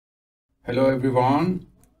Hello everyone,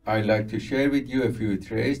 I'd like to share with you a few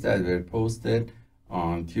trades that were posted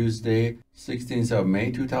on Tuesday, 16th of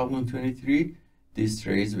May 2023. These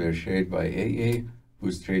trades were shared by AA,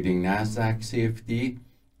 who's trading Nasdaq CFD.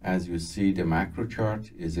 As you see, the macro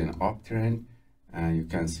chart is in uptrend, and you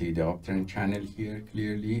can see the uptrend channel here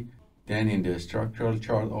clearly. Then in the structural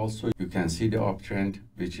chart also, you can see the uptrend,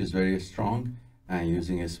 which is very strong. And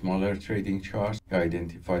using a smaller trading chart, I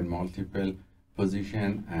identified multiple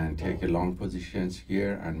position and take a long positions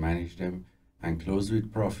here and manage them and close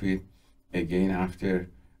with profit. Again, after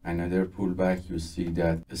another pullback, you see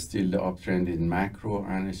that still the uptrend in macro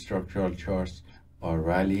and structural charts are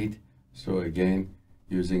valid. So again,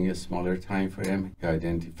 using a smaller time frame, I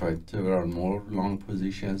identified several more long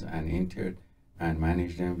positions and entered and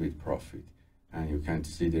managed them with profit. And you can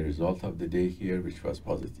see the result of the day here, which was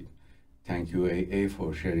positive. Thank you, AA,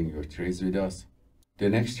 for sharing your trades with us. The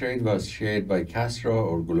next trade was shared by Castro,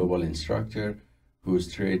 or Global Instructor,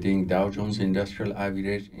 who's trading Dow Jones Industrial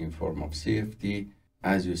Average in form of CFD.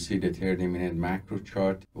 As you see, the 30-minute macro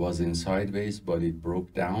chart was in sideways, but it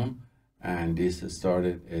broke down, and this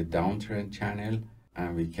started a downtrend channel.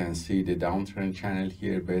 And we can see the downtrend channel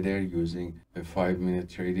here better using a 5-minute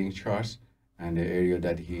trading chart, and the area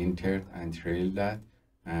that he entered and trailed that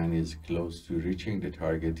and is close to reaching the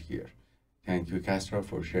target here. Thank you, Castro,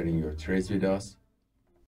 for sharing your trades with us.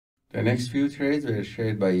 The next few trades were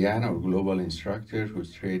shared by Jan, our Global Instructor,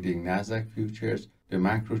 who's trading Nasdaq futures. The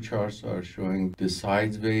macro charts are showing the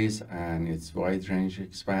sideways and its wide range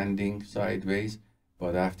expanding sideways,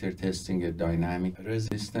 but after testing a dynamic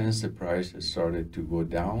resistance, the price started to go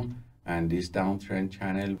down, and this downtrend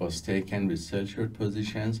channel was taken with sell short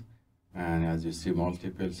positions. And as you see,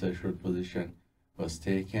 multiple sell short position was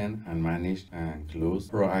taken and managed and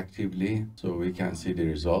closed proactively. So we can see the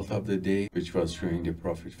result of the day, which was showing the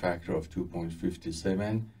profit factor of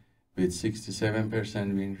 2.57 with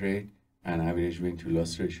 67% win rate and average win to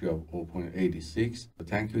loss ratio of 0.86. So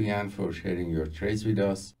thank you, Jan, for sharing your trades with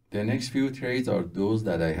us. The next few trades are those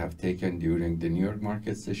that I have taken during the New York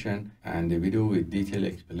market session, and the video with detailed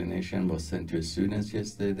explanation was sent to students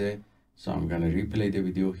yesterday. So I'm going to replay the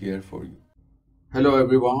video here for you. Hello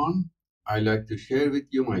everyone. I'd like to share with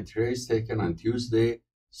you my trades taken on Tuesday,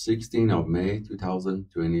 16th of May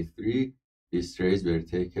 2023. These trades were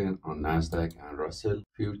taken on Nasdaq and Russell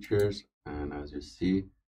futures, and as you see,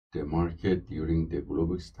 the market during the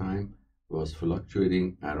Globex time was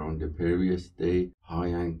fluctuating around the previous day high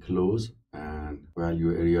and close and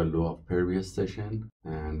value area low of previous session.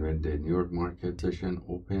 And when the New York market session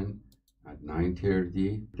opened at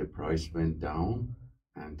 9:30, the price went down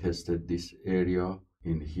and tested this area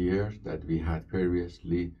in here that we had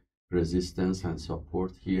previously resistance and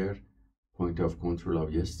support here, point of control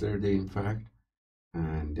of yesterday in fact,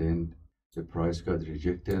 and then the price got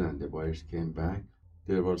rejected and the buyers came back.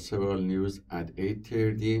 There were several news at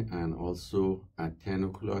 8:30, and also at 10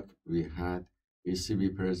 o'clock we had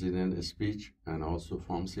ECB president speech and also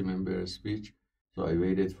FOMC member speech. So I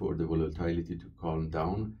waited for the volatility to calm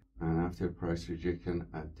down, and after price rejection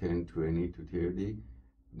at 10:20 to 30,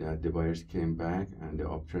 that the buyers came back and the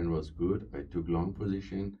uptrend was good. I took long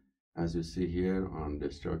position, as you see here on the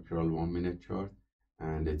structural 1-minute chart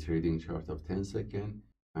and the trading chart of 10 seconds,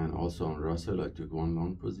 and also on Russell I took one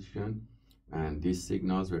long position. And these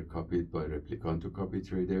signals were copied by replicant to copy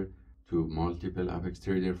trader to multiple Apex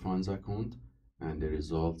Trader funds account, and the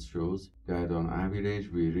results shows that on average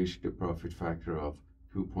we reached a profit factor of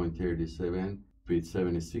 2.37 with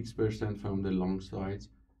 76% from the long sides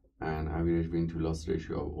and average win to loss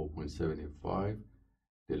ratio of 0.75.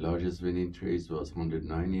 The largest winning trade was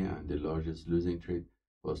 190 and the largest losing trade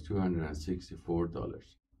was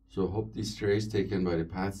 $264. So hope this trade taken by the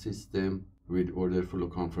PAAT system with order flow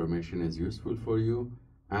confirmation is useful for you,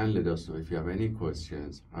 and let us know if you have any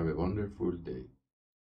questions. Have a wonderful day.